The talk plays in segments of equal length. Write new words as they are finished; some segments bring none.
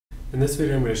In this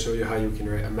video, I'm going to show you how you can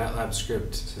write a MATLAB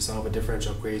script to solve a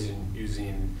differential equation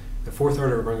using the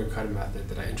 4th-order Runge-Kutta method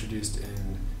that I introduced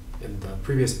in the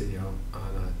previous video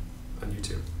on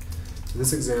YouTube. So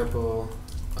this example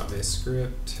of a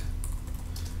script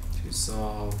to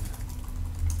solve,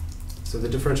 so the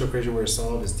differential equation we're going to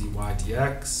solve is dy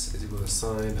dx is equal to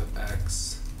sine of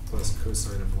x plus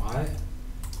cosine of y.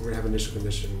 We're going to have initial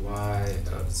condition y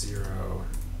of 0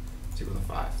 is equal to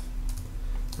 5.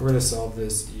 We're going to solve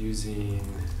this using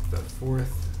the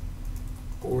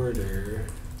 4th-order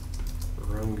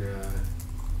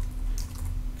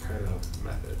Runge-Kutta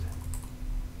method.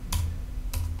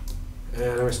 And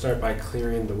I'm going to start by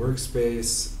clearing the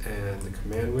workspace and the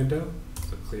command window.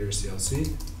 So clear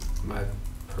CLC. My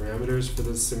parameters for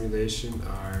this simulation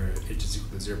are h is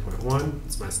equal to 0.1.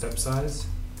 It's my step size.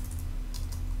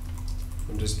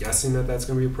 I'm just guessing that that's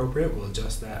going to be appropriate. We'll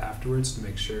adjust that afterwards to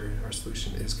make sure our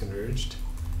solution is converged.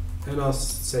 And I'll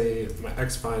say my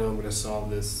x final, I'm going to solve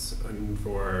this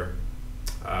for,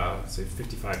 say,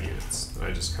 55 units. And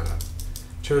I just kind of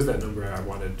chose that number. I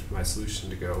wanted my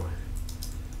solution to go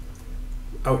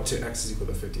out to x is equal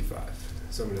to 55.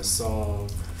 So I'm going to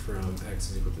solve from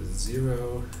x is equal to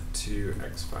 0 to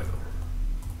x final.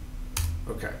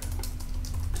 Okay.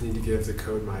 I need to give the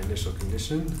code my initial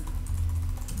condition,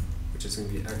 which is going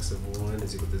to be x of 1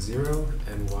 is equal to 0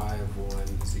 and y of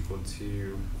 1 is equal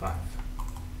to 5.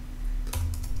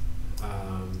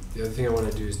 The other thing I want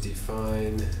to do is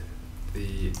define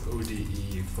the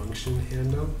ODE function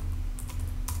handle,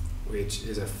 which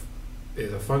is a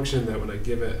function that when I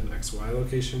give it an xy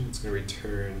location, it's going to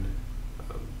return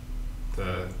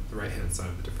the right-hand side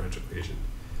of the differential equation.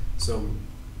 So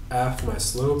f, my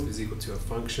slope, is equal to a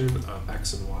function of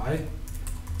x and y,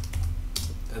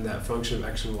 and that function of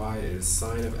x and y is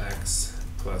sine of x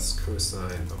plus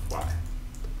cosine of y.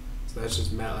 So that's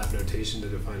just MATLAB notation to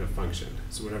define a function.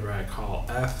 So whenever I call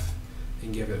f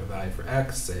and give it a value for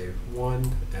x, say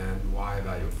 1, and y a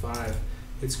value of 5,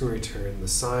 it's going to return the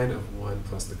sine of 1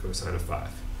 plus the cosine of 5.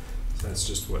 So that's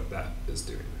just what that is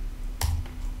doing.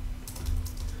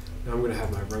 Now I'm going to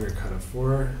have my Runge-Kutta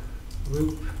for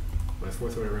loop, my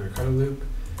 4th-order Runge-Kutta loop.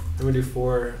 I'm going to do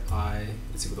for I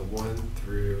is equal to 1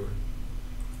 through,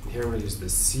 and here I'm going to use the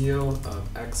ceil of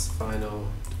x final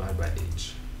divided by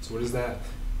h. So what is that?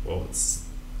 Well, let's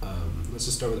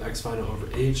just start with x final over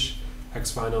h. X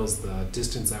final is the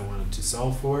distance I wanted to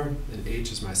solve for, and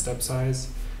h is my step size.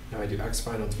 Now I do x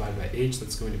final divided by h,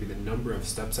 that's going to be the number of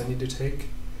steps I need to take.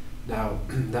 Now,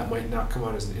 that might not come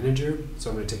out as an integer,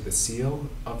 so I'm going to take the ceil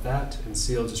of that, and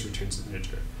ceil just returns an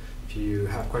integer. If you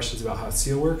have questions about how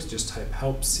ceil works, just type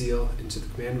help ceil into the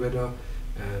command window,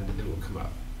 and it will come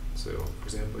up. So, for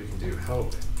example, you can do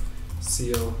help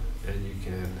ceil, and you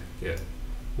can get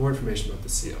more information about the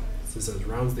ceil. So it says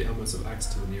rounds the elements of x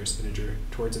to the nearest integer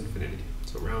towards infinity.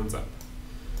 So it rounds up.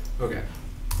 Okay.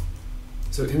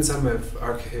 So inside my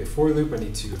for loop, I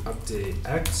need to update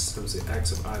x. So I'm going to say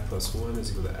x of I plus 1 is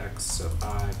equal to x of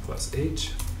I plus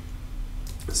h.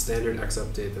 The standard x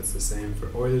update, that's the same for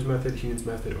Euler's method, Hughes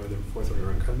method, or the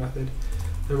 4th-order Runge-Kutta method.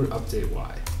 Then I'm going to update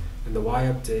y. And the y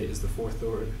update is the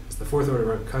 4th-order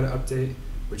Runge-Kutta update,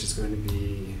 which is going to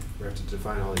be, we have to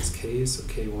define all these k's. So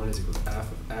k1 is equal to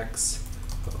f of x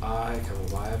of I, comma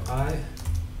y of I.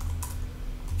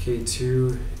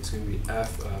 k2 is going to be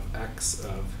f of x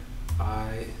of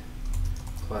I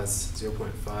plus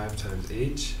 0.5 times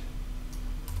h.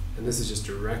 And this is just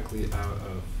directly out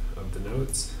of the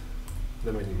notes.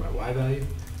 Then I need my y value,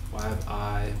 y of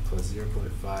I plus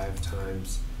 0.5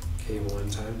 times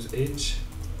k1 times h.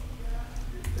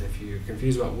 And if you're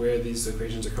confused about where these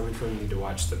equations are coming from, you need to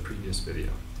watch the previous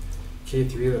video.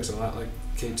 K3 looks a lot like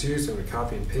K2, so I'm going to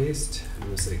copy and paste. I'm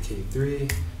going to say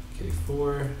K3,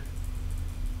 K4.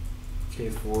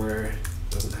 K4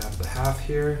 doesn't have the half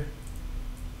here.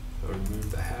 I'll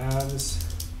remove the halves.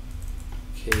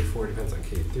 K4 depends on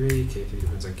K3, K3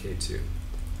 depends on K2.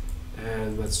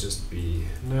 And let's just be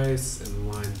nice and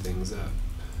line things up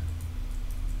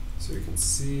so we can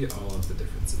see all of the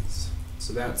differences.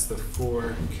 So that's the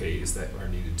 4 K's that are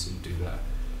needed to do the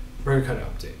Runge-Kutta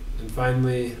update. And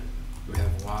finally, we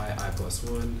have y I plus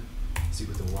 1 is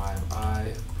equal to y of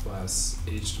I plus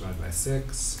h divided by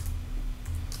 6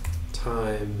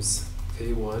 times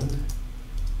k1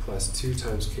 plus 2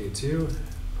 times k2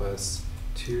 plus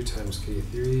 2 times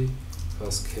k3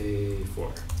 plus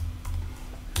k4.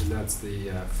 And that's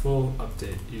the full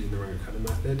update using the Runge-Kutta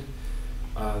method.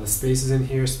 The spaces in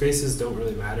here, spaces don't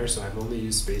really matter, so I've only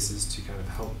used spaces to kind of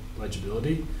help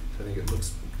legibility. So I think it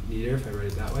looks neater if I write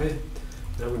it that way.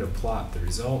 Now I'm going to plot the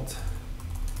result.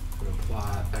 I'm going to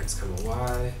plot x comma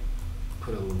y,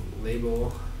 put a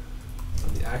label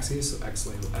on the axes. So x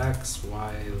label x,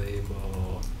 y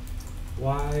label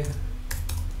y.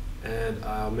 And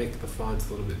I'll make the font a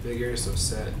little bit bigger, so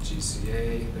set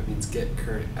GCA, that means get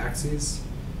current axes.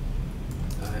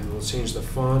 And we'll change the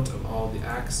font of all the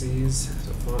axes,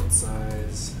 so font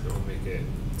size, and we'll make it,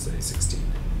 say, 16.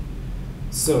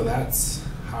 So that's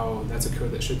a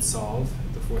code that should solve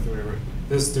the 4th order,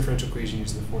 this differential equation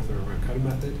using the 4th order Runge-Kutta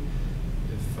method.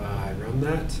 If I run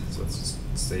that, so let's just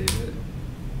save it,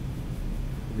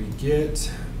 we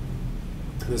get,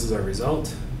 this is our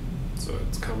result. So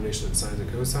it's a combination of sines and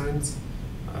cosines.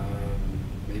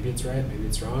 Maybe it's right, maybe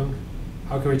it's wrong.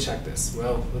 How can we check this?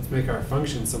 Well, let's make our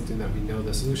function something that we know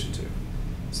the solution to.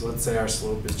 So let's say our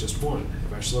slope is just 1.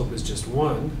 If our slope is just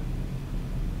 1,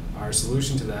 our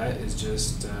solution to that is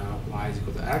just y is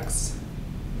equal to x,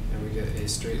 and we get a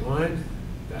straight line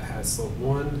that has slope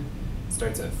 1,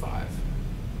 starts at 5,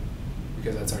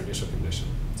 because that's our initial condition.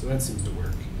 So that seems to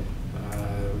work.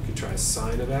 We could try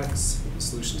sine of x. The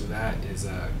solution to that is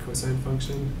a cosine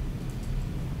function.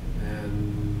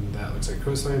 And that looks like a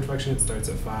cosine function. It starts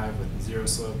at 5 with 0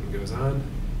 slope and goes on.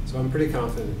 So I'm pretty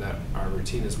confident that our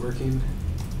routine is working.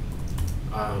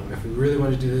 If we really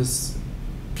want to do this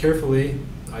carefully,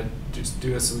 I'd just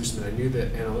do a solution that I knew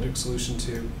the analytic solution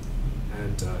to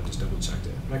and just double checked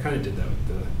it. And I kind of did that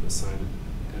with the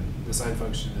sine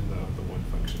function and the 1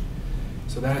 function.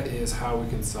 So that is how we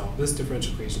can solve this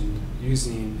differential equation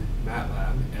using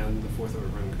MATLAB and the 4th order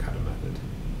Runge-Kutta method.